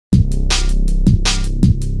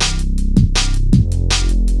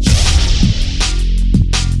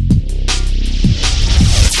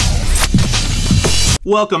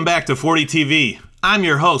Welcome back to FordeeTV. I'm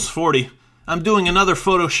your host, Fordee. I'm doing another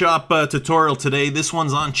Photoshop tutorial today. This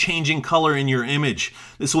one's on changing color in your image.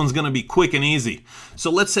 This one's going to be quick and easy.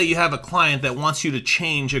 So let's say you have a client that wants you to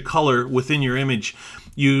change a color within your image.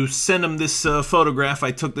 You send them this photograph.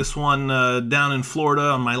 I took this one down in Florida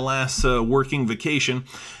on my last working vacation.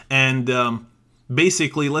 And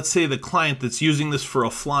basically, let's say the client that's using this for a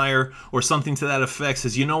flyer or something to that effect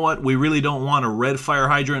says, you know what, we really don't want a red fire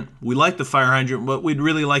hydrant. We like the fire hydrant, but we'd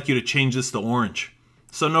really like you to change this to orange.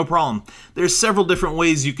 So no problem. There's several different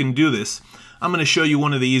ways you can do this. I'm going to show you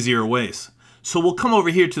one of the easier ways. So we'll come over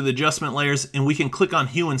here to the adjustment layers and we can click on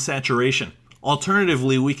Hue and Saturation.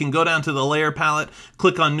 Alternatively, we can go down to the layer palette,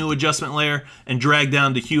 click on New Adjustment Layer, and drag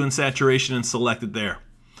down to Hue and Saturation and select it there.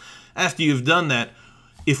 After you've done that,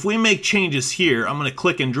 if we make changes here, I'm going to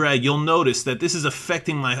click and drag, you'll notice that this is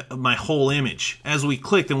affecting my whole image. As we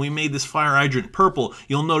clicked and we made this fire hydrant purple,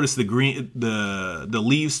 you'll notice the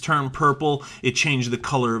leaves turn purple, it changed the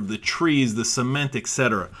color of the trees, the cement,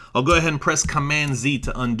 etc. I'll go ahead and press Command Z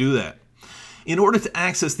to undo that. In order to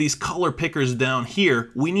access these color pickers down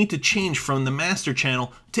here, we need to change from the master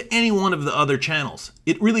channel to any one of the other channels.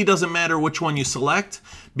 It really doesn't matter which one you select,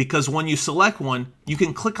 because when you select one, you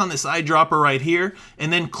can click on this eyedropper right here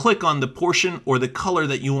and then click on the portion or the color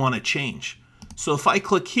that you want to change. So if I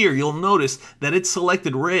click here, you'll notice that it's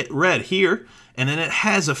selected red here, and then it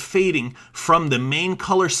has a fading from the main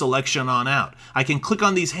color selection on out. I can click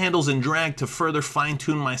on these handles and drag to further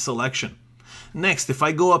fine-tune my selection. Next, if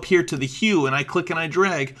I go up here to the hue and I click and I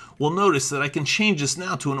drag, we'll notice that I can change this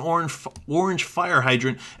now to an orange fire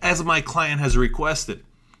hydrant as my client has requested.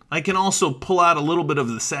 I can also pull out a little bit of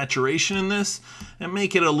the saturation in this and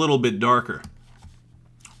make it a little bit darker.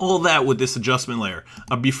 All that with this adjustment layer.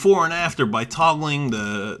 A before and after by toggling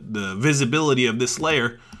the visibility of this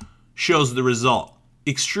layer shows the result.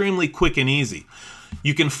 Extremely quick and easy.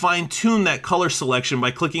 You can fine-tune that color selection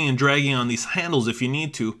by clicking and dragging on these handles if you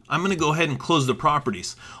need to. I'm going to go ahead and close the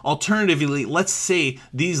properties. Alternatively, let's say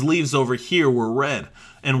these leaves over here were red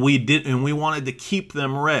and we wanted to keep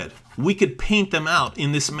them red. We could paint them out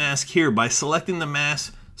in this mask here by selecting the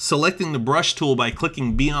mask, selecting the brush tool by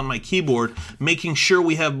clicking B on my keyboard, making sure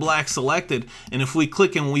we have black selected, and if we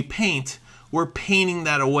click and we paint, we're painting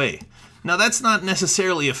that away. Now that's not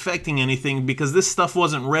necessarily affecting anything because this stuff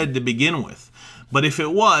wasn't red to begin with. But if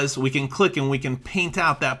it was, we can click and we can paint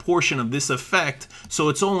out that portion of this effect so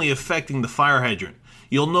it's only affecting the fire hydrant.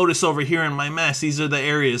 You'll notice over here in my mask, these are the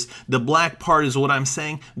areas. The black part is what I'm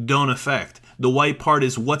saying, don't affect. The white part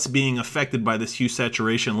is what's being affected by this hue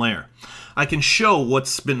saturation layer. I can show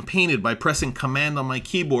what's been painted by pressing Command on my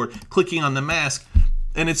keyboard, clicking on the mask,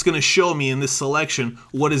 and it's going to show me in this selection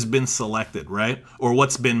what has been selected, right? Or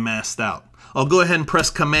what's been masked out. I'll go ahead and press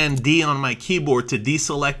Command D on my keyboard to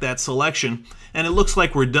deselect that selection, and it looks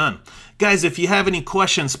like we're done. Guys, if you have any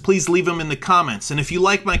questions, please leave them in the comments. And if you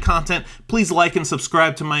like my content, please like and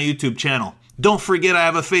subscribe to my YouTube channel. Don't forget I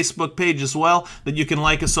have a Facebook page as well that you can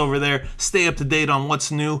like us over there, stay up to date on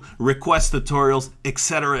what's new, request tutorials,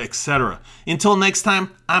 etc., etc. Until next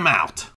time, I'm out.